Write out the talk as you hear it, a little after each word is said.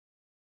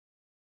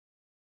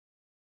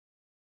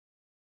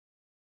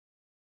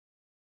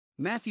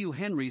Matthew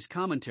Henry's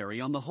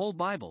Commentary on the Whole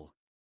Bible.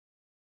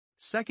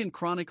 2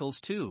 Chronicles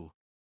 2.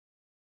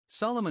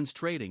 Solomon's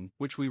trading,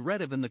 which we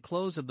read of in the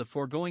close of the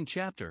foregoing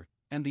chapter,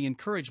 and the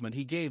encouragement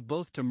he gave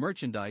both to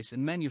merchandise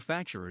and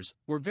manufacturers,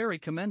 were very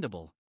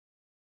commendable.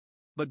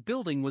 But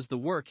building was the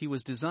work he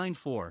was designed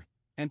for,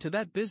 and to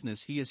that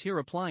business he is here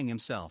applying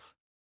himself.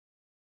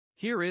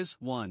 Here is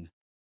 1.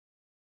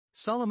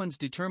 Solomon's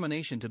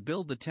determination to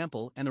build the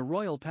temple and a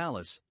royal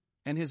palace,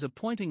 and his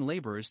appointing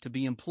laborers to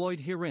be employed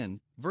herein,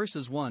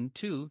 verses 1,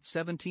 2,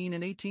 17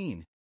 and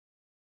 18.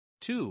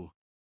 2.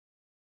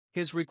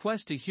 His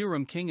request to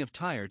Huram king of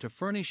Tyre to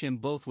furnish him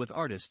both with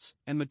artists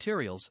and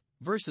materials,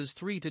 verses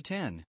 3 to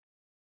 10.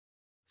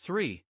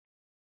 3.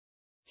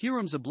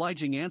 Huram's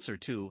obliging answer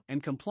to,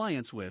 and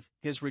compliance with,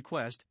 his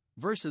request,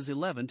 verses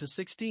 11 to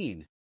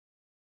 16.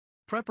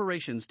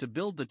 Preparations to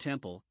build the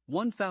temple,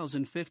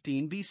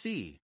 1015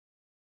 BC.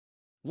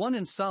 1.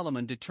 And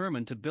Solomon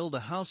determined to build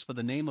a house for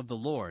the name of the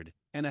Lord,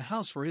 and a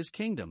house for his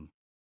kingdom.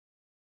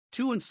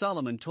 2. And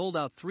Solomon told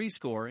out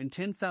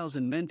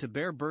 70,010 men to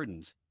bear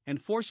burdens, and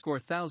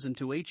 80,000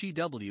 to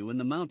HEW in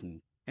the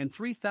mountain, and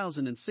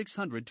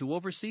 3,600 to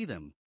oversee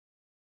them.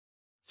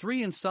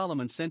 3. And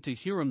Solomon sent to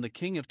Huram the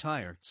king of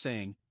Tyre,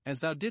 saying, As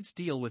thou didst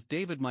deal with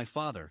David my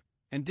father,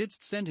 and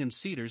didst send him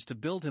cedars to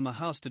build him a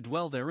house to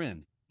dwell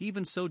therein,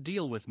 even so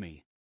deal with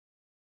me.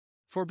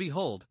 For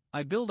behold,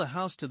 I build a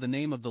house to the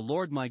name of the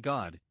Lord my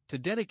God, to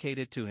dedicate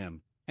it to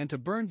him, and to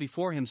burn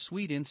before him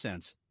sweet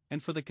incense,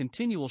 and for the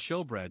continual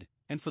showbread,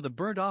 and for the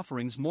burnt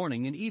offerings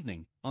morning and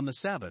evening, on the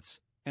Sabbaths,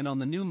 and on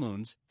the new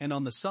moons, and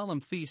on the solemn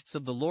feasts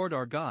of the Lord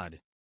our God.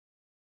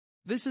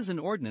 This is an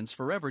ordinance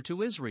forever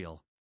to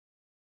Israel.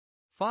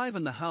 5.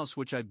 And the house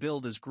which I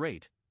build is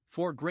great,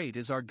 for great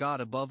is our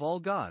God above all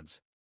gods.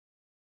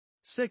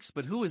 6.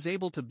 But who is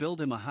able to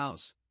build him a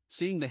house,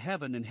 seeing the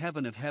heaven and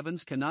heaven of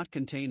heavens cannot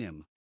contain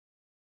him?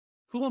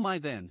 Who am I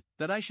then,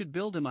 that I should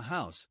build him a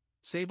house,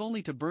 save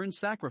only to burn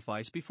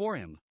sacrifice before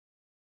him?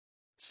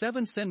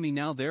 7. Send me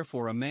now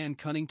therefore a man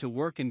cunning to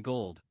work in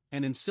gold,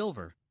 and in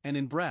silver, and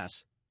in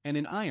brass, and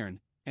in iron,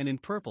 and in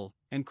purple,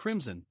 and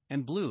crimson,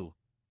 and blue,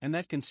 and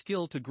that can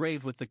skill to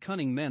grave with the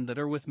cunning men that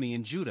are with me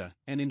in Judah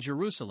and in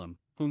Jerusalem,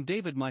 whom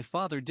David my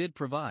father did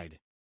provide.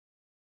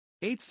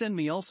 8. Send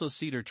me also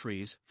cedar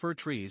trees, fir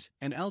trees,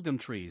 and algum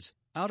trees,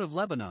 out of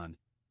Lebanon,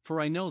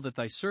 for I know that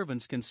thy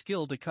servants can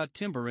skill to cut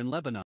timber in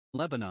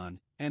Lebanon,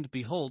 and,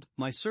 behold,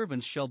 my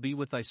servants shall be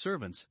with thy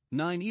servants.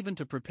 9. Even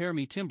to prepare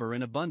me timber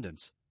in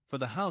abundance, for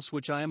the house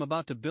which I am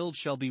about to build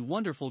shall be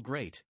wonderful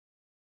great.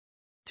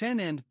 10.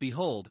 And,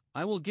 behold,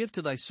 I will give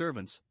to thy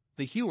servants,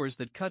 the hewers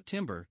that cut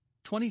timber,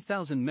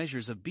 20,000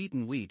 measures of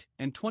beaten wheat,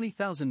 and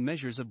 20,000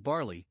 measures of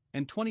barley,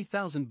 and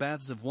 20,000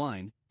 baths of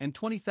wine, and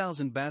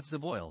 20,000 baths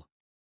of oil.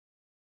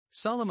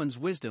 Solomon's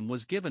wisdom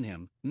was given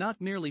him, not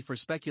merely for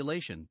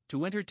speculation,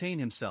 to entertain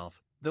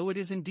himself, though it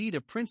is indeed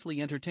a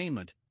princely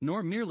entertainment,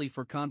 nor merely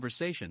for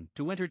conversation,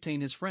 to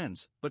entertain his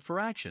friends, but for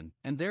action,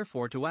 and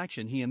therefore to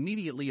action he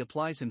immediately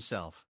applies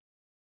himself.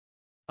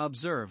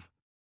 Observe.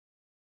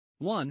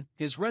 1.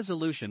 His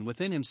resolution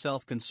within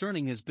himself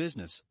concerning his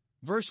business.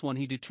 Verse 1.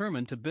 He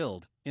determined to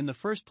build, in the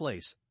first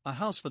place, a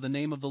house for the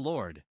name of the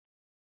Lord.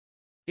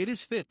 It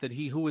is fit that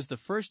he who is the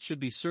first should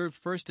be served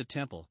first a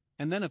temple,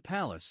 and then a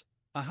palace,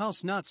 a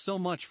house not so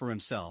much for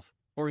himself,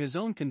 or his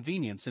own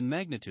convenience and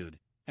magnitude,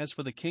 as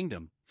for the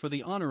kingdom, for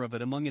the honor of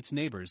it among its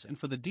neighbors and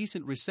for the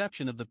decent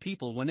reception of the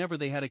people whenever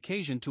they had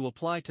occasion to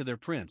apply to their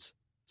prince,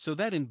 so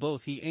that in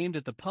both he aimed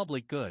at the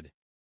public good.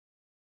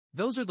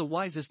 Those are the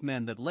wisest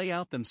men that lay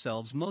out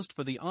themselves most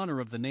for the honor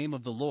of the name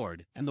of the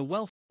Lord and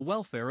the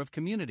welfare of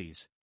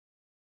communities.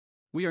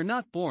 We are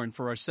not born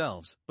for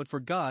ourselves, but for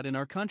God and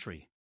our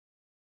country.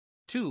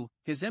 2.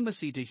 His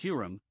embassy to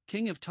Huram,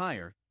 king of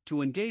Tyre,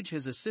 to engage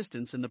his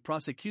assistance in the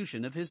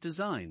prosecution of his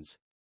designs.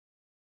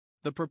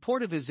 The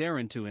purport of his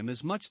errand to him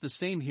is much the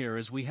same here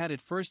as we had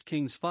at 1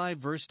 Kings 5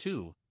 verse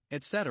 2,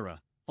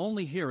 etc.,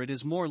 only here it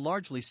is more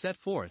largely set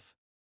forth.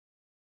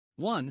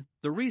 1.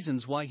 The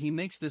reasons why he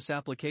makes this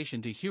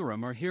application to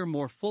Huram are here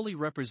more fully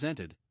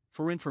represented,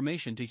 for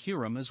information to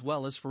Huram as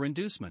well as for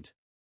inducement.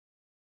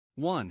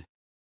 1.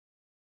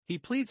 He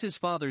pleads his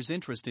father's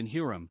interest in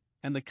Huram,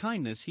 and the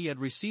kindness he had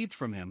received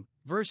from him,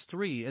 verse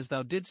 3. As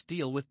thou didst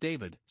deal with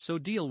David, so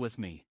deal with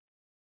me.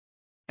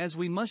 As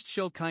we must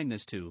show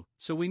kindness to,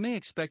 so we may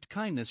expect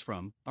kindness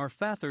from, our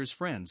father's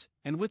friends,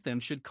 and with them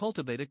should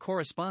cultivate a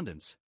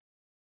correspondence.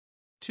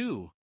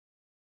 2.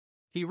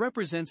 He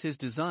represents his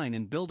design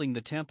in building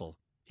the temple.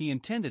 He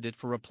intended it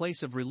for a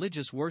place of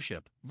religious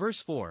worship,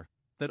 verse 4,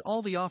 that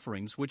all the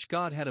offerings which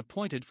God had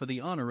appointed for the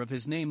honor of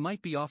his name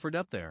might be offered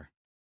up there.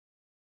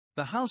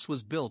 The house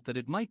was built that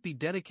it might be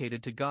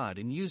dedicated to God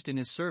and used in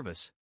his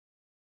service.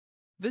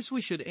 This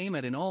we should aim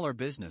at in all our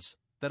business,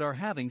 that our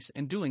havings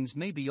and doings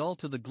may be all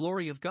to the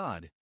glory of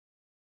God.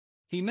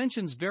 He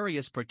mentions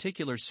various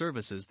particular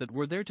services that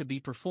were there to be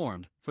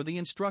performed, for the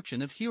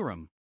instruction of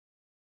Huram.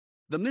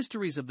 The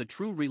mysteries of the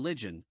true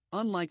religion,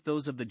 unlike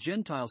those of the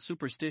Gentile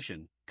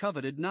superstition,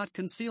 coveted not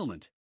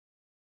concealment.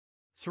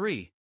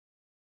 3.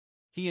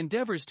 He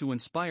endeavors to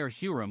inspire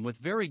Huram with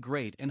very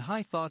great and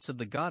high thoughts of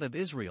the God of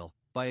Israel,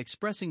 by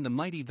expressing the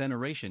mighty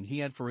veneration he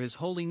had for his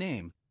holy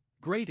name.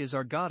 Great is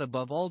our God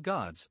above all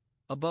gods,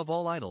 above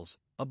all idols,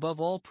 above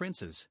all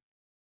princes.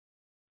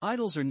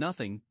 Idols are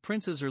nothing,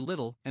 princes are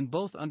little, and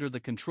both under the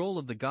control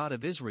of the God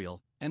of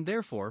Israel, and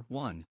therefore,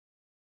 1.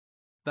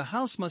 The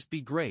house must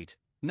be great,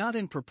 not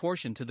in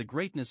proportion to the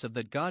greatness of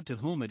that God to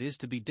whom it is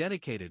to be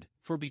dedicated,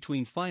 for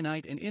between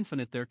finite and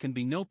infinite there can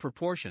be no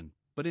proportion,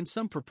 but in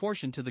some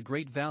proportion to the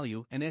great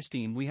value and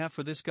esteem we have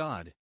for this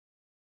God.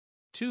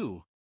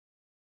 2.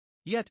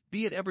 Yet,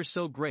 be it ever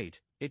so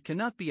great, it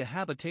cannot be a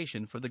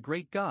habitation for the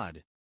great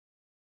God.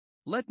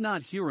 Let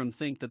not Huram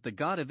think that the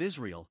God of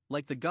Israel,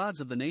 like the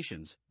gods of the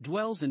nations,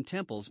 dwells in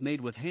temples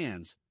made with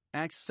hands.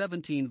 Acts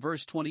 17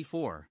 verse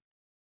 24.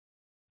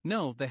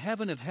 No, the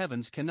heaven of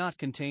heavens cannot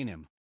contain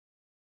him.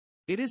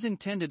 It is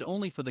intended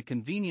only for the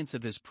convenience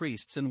of his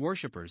priests and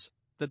worshippers,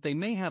 that they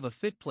may have a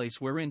fit place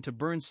wherein to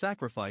burn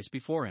sacrifice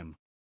before him.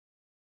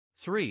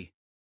 3.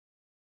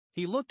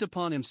 He looked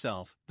upon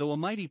himself, though a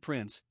mighty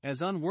prince,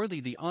 as unworthy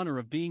the honor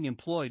of being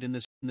employed in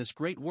this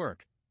great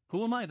work.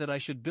 Who am I that I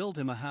should build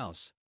him a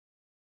house?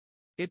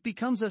 It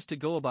becomes us to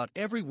go about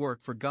every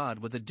work for God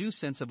with a due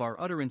sense of our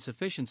utter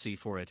insufficiency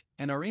for it,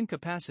 and our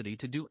incapacity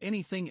to do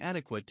anything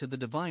adequate to the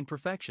divine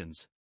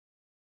perfections.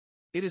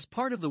 It is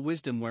part of the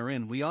wisdom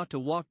wherein we ought to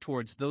walk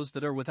towards those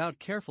that are without,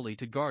 carefully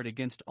to guard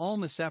against all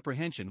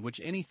misapprehension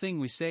which anything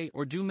we say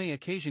or do may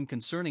occasion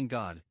concerning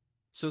God.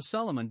 So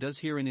Solomon does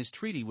here in his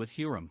treaty with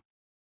Huram.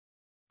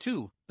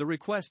 2. The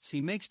requests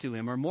he makes to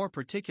him are more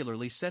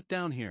particularly set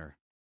down here.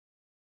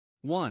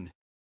 1.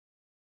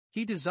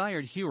 He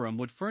desired Huram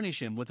would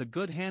furnish him with a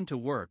good hand to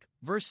work.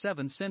 Verse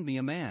 7. Send me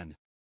a man.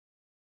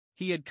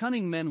 He had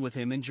cunning men with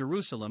him in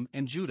Jerusalem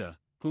and Judah,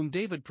 whom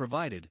David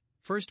provided.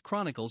 1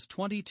 Chronicles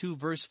 22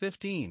 verse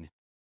 15.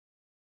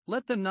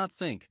 Let them not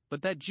think,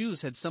 but that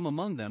Jews had some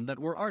among them that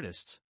were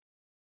artists.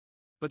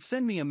 But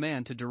send me a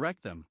man to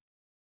direct them.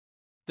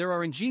 There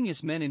are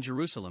ingenious men in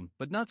Jerusalem,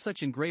 but not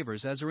such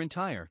engravers as are in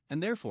Tyre,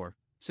 and therefore,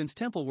 since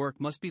temple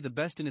work must be the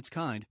best in its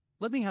kind,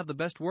 let me have the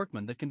best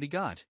workman that can be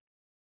got.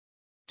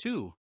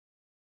 2.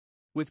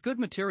 With good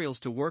materials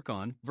to work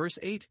on. Verse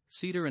 8,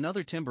 cedar and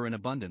other timber in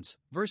abundance.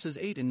 Verses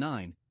 8 and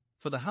 9.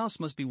 For the house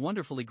must be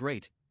wonderfully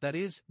great, that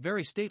is,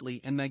 very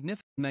stately and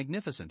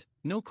magnificent,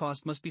 no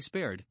cost must be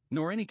spared,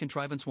 nor any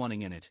contrivance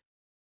wanting in it.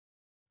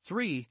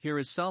 3. Here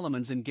is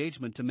Solomon's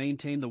engagement to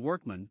maintain the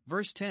workmen.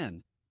 Verse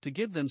 10, to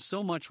give them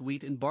so much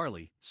wheat and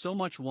barley, so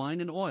much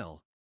wine and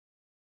oil.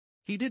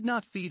 He did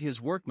not feed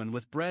his workmen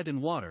with bread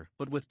and water,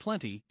 but with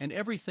plenty and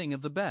everything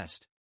of the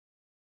best.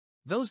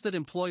 Those that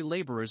employ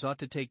laborers ought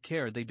to take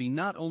care they be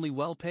not only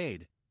well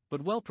paid,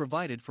 but well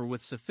provided for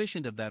with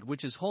sufficient of that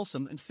which is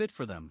wholesome and fit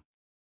for them.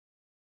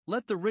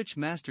 Let the rich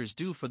masters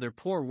do for their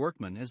poor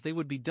workmen as they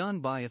would be done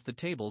by if the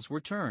tables were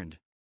turned.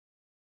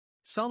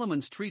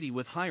 Solomon's treaty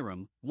with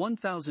Hiram,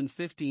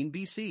 1015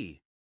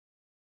 BC.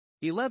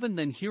 11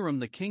 Then Huram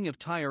the king of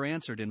Tyre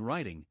answered in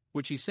writing,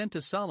 which he sent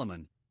to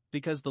Solomon,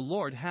 because the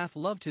Lord hath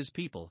loved his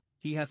people,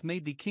 he hath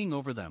made thee king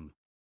over them.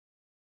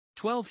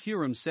 12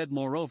 Huram said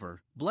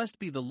moreover, Blessed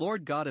be the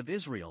Lord God of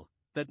Israel,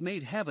 that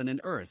made heaven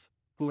and earth,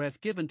 who hath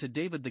given to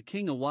David the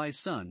king a wise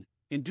son,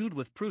 endued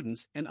with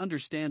prudence and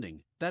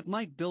understanding, that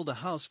might build a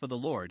house for the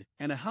Lord,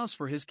 and a house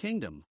for his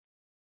kingdom.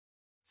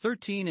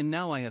 13 And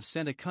now I have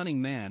sent a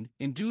cunning man,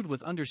 endued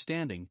with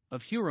understanding,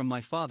 of Huram my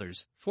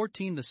father's.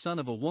 14 The son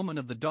of a woman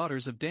of the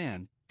daughters of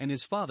Dan, and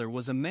his father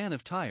was a man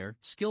of Tyre,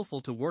 skillful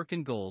to work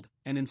in gold,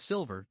 and in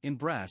silver, in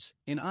brass,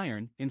 in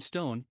iron, in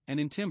stone, and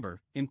in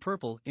timber, in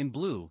purple, in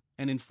blue,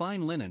 and in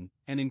fine linen,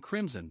 and in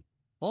crimson,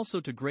 also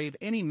to grave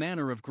any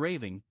manner of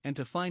graving, and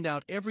to find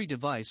out every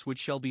device which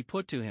shall be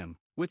put to him,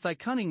 with thy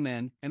cunning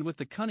men, and with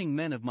the cunning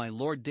men of my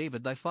lord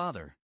David thy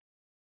father.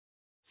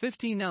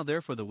 15 Now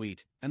therefore the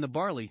wheat, and the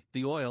barley,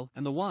 the oil,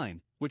 and the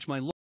wine, which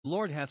my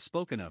Lord hath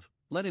spoken of,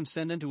 let him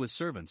send unto his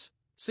servants.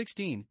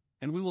 16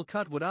 And we will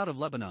cut wood out of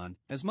Lebanon,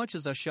 as much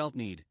as thou shalt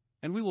need,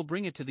 and we will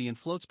bring it to thee in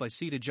floats by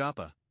sea to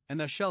Joppa, and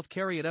thou shalt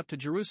carry it up to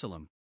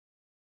Jerusalem.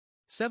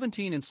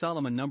 17 And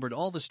Solomon numbered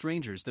all the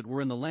strangers that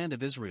were in the land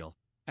of Israel,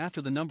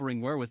 after the numbering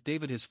wherewith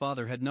David his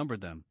father had numbered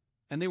them,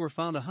 and they were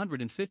found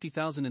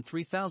 150,000 and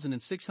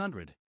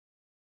 3,600.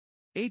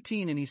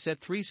 18 And he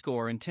set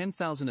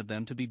 70,010 of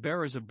them to be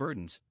bearers of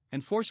burdens,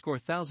 and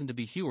 80,000 to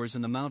be hewers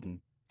in the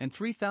mountain, and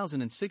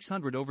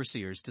 3,600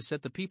 overseers to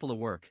set the people a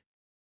work.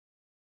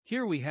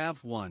 Here we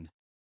have 1.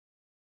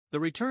 The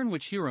return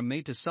which Huram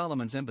made to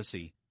Solomon's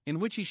embassy, in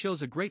which he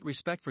shows a great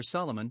respect for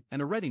Solomon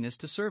and a readiness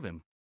to serve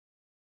him.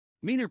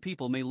 Meaner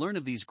people may learn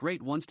of these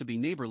great ones to be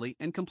neighborly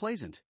and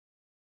complaisant.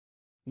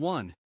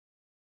 1.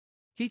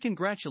 He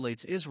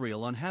congratulates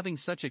Israel on having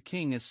such a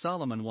king as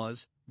Solomon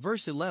was.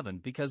 Verse 11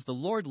 Because the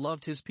Lord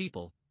loved his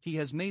people, he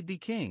has made thee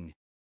king.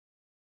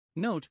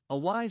 Note, a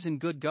wise and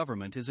good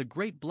government is a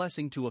great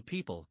blessing to a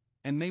people,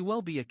 and may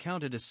well be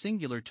accounted a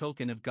singular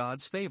token of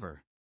God's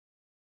favor.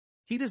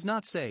 He does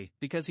not say,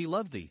 because he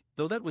loved thee,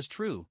 though that was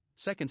true,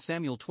 2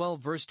 Samuel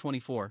 12 verse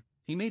 24,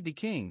 he made thee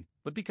king,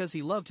 but because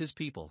he loved his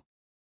people.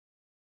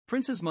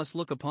 Princes must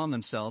look upon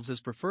themselves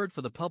as preferred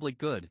for the public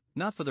good,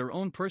 not for their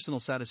own personal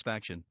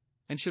satisfaction,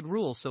 and should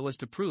rule so as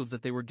to prove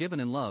that they were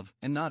given in love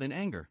and not in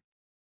anger.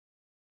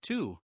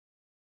 2.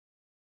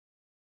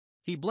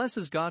 He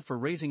blesses God for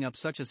raising up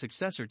such a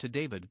successor to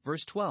David,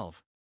 verse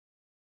 12.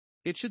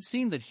 It should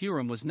seem that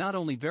Huram was not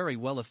only very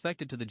well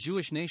affected to the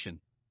Jewish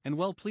nation, and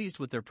well pleased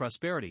with their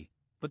prosperity,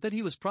 but that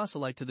he was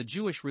proselyte to the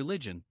Jewish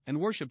religion, and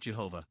worshipped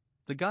Jehovah,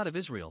 the God of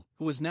Israel,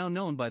 who was now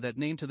known by that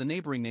name to the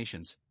neighboring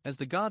nations, as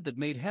the God that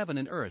made heaven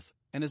and earth,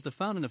 and as the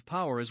fountain of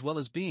power as well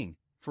as being,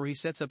 for he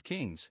sets up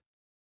kings.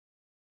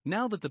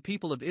 Now that the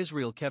people of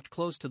Israel kept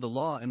close to the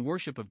law and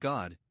worship of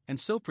God, and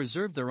so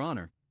preserved their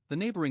honor, the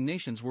neighboring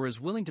nations were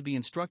as willing to be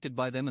instructed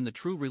by them in the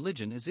true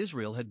religion as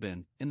Israel had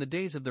been, in the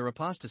days of their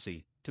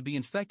apostasy, to be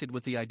infected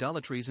with the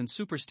idolatries and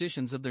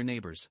superstitions of their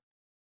neighbors.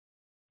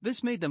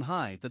 This made them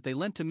high that they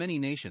lent to many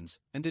nations,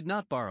 and did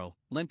not borrow,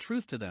 lent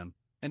truth to them,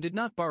 and did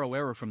not borrow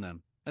error from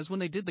them, as when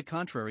they did the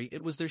contrary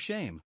it was their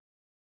shame.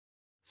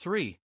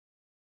 3.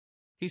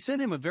 He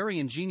sent him a very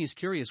ingenious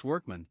curious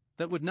workman,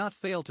 that would not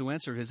fail to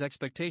answer his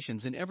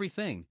expectations in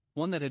everything,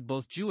 one that had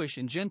both Jewish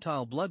and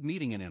Gentile blood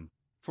meeting in him,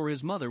 for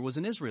his mother was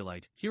an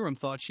Israelite. Huram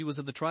thought she was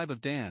of the tribe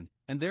of Dan,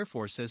 and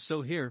therefore says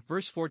so here,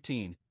 verse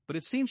 14, but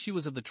it seems she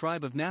was of the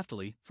tribe of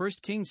Naphtali, 1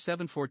 Kings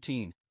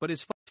 7:14, but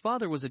his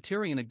father was a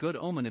Tyrian, a good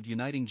omen of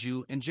uniting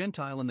Jew and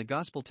Gentile in the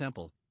gospel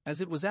temple, as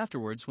it was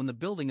afterwards when the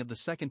building of the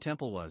second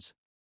temple was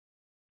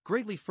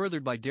greatly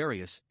furthered by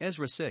Darius,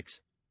 Ezra 6,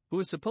 who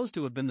is supposed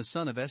to have been the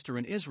son of Esther,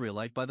 an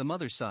Israelite by the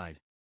mother's side.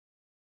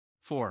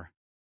 4.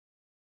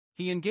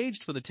 He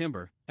engaged for the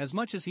timber, as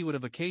much as he would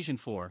have occasion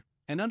for,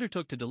 and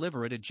undertook to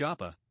deliver it at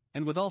Joppa,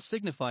 and withal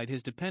signified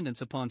his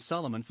dependence upon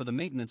Solomon for the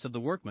maintenance of the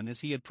workmen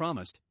as he had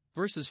promised,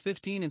 verses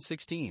 15 and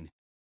 16.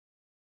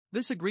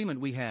 This agreement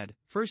we had,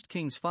 1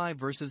 Kings 5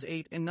 verses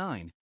 8 and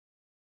 9.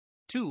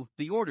 2.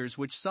 The orders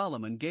which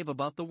Solomon gave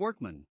about the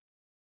workmen.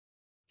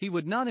 He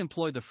would not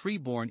employ the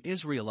free-born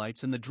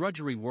Israelites in the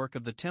drudgery work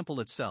of the temple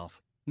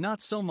itself,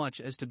 not so much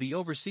as to be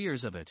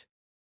overseers of it.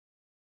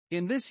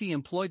 In this he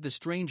employed the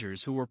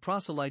strangers who were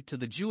proselyte to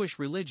the Jewish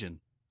religion,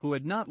 who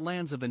had not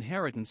lands of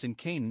inheritance in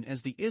Canaan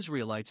as the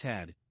Israelites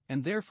had,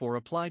 and therefore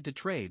applied to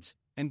trades,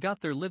 and got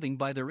their living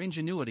by their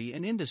ingenuity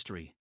and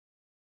industry.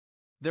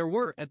 There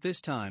were, at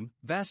this time,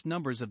 vast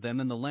numbers of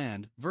them in the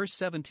land, verse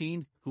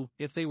 17, who,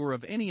 if they were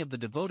of any of the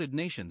devoted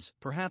nations,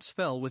 perhaps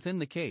fell within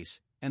the case,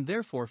 and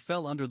therefore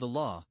fell under the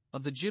law,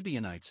 of the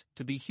Gibeonites,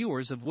 to be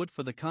hewers of wood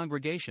for the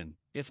congregation,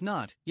 if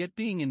not, yet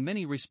being in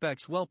many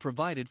respects well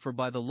provided for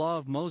by the law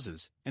of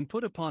Moses, and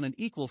put upon an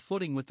equal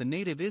footing with the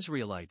native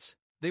Israelites,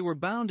 they were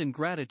bound in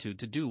gratitude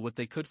to do what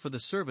they could for the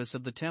service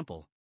of the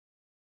temple.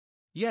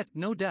 Yet,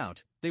 no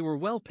doubt, they were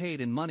well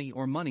paid in money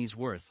or money's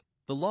worth.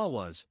 The law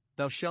was,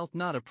 "Thou shalt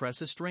not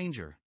oppress a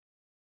stranger."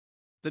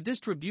 The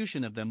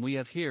distribution of them we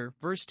have here,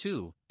 verse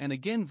 2, and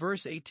again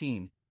verse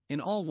 18,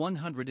 in all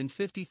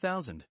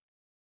 150,000.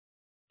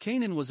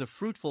 Canaan was a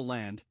fruitful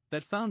land,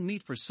 that found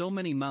meat for so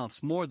many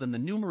mouths more than the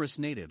numerous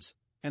natives,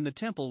 and the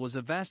temple was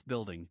a vast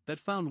building, that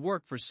found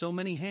work for so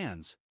many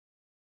hands.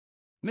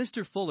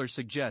 Mr. Fuller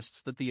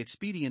suggests that the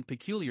expedient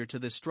peculiar to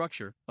this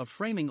structure, of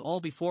framing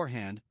all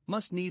beforehand,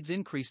 must needs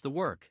increase the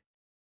work.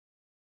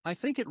 I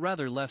think it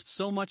rather left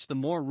so much the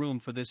more room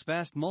for this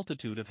vast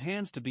multitude of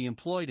hands to be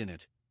employed in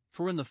it,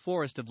 for in the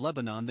forest of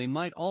Lebanon they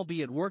might all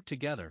be at work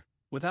together,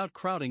 without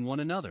crowding one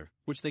another,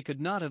 which they could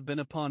not have been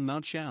upon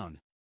Mount Shaun.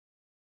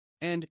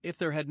 And, if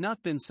there had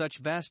not been such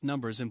vast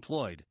numbers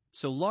employed,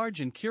 so large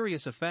and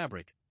curious a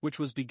fabric, which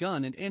was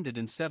begun and ended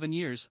in 7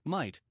 years,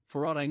 might,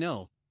 for aught I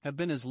know, have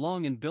been as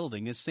long in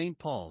building as St.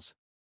 Paul's.